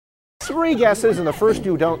3 guesses, and the first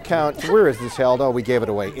you don't count. Where is this held? Oh, we gave it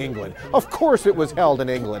away. England. Of course it was held in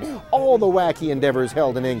England. All the wacky endeavors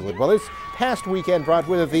held in England. Well, this past weekend brought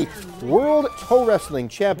with it the World Toe Wrestling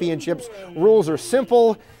Championships. Rules are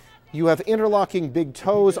simple. You have interlocking big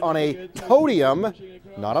toes on a toadium,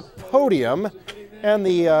 not a podium, and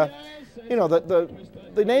the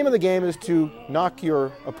name of the game is to knock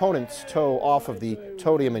your opponent's toe off of the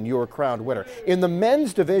toadium and you're crowned winner. In the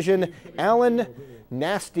men's division, Alan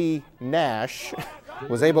Nasty Nash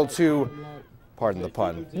was able to, pardon the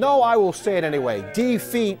pun, no, I will say it anyway,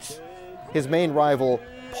 defeat his main rival,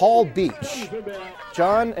 Paul Beach.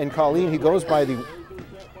 John and Colleen, he goes by the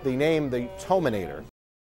name, the Tominator.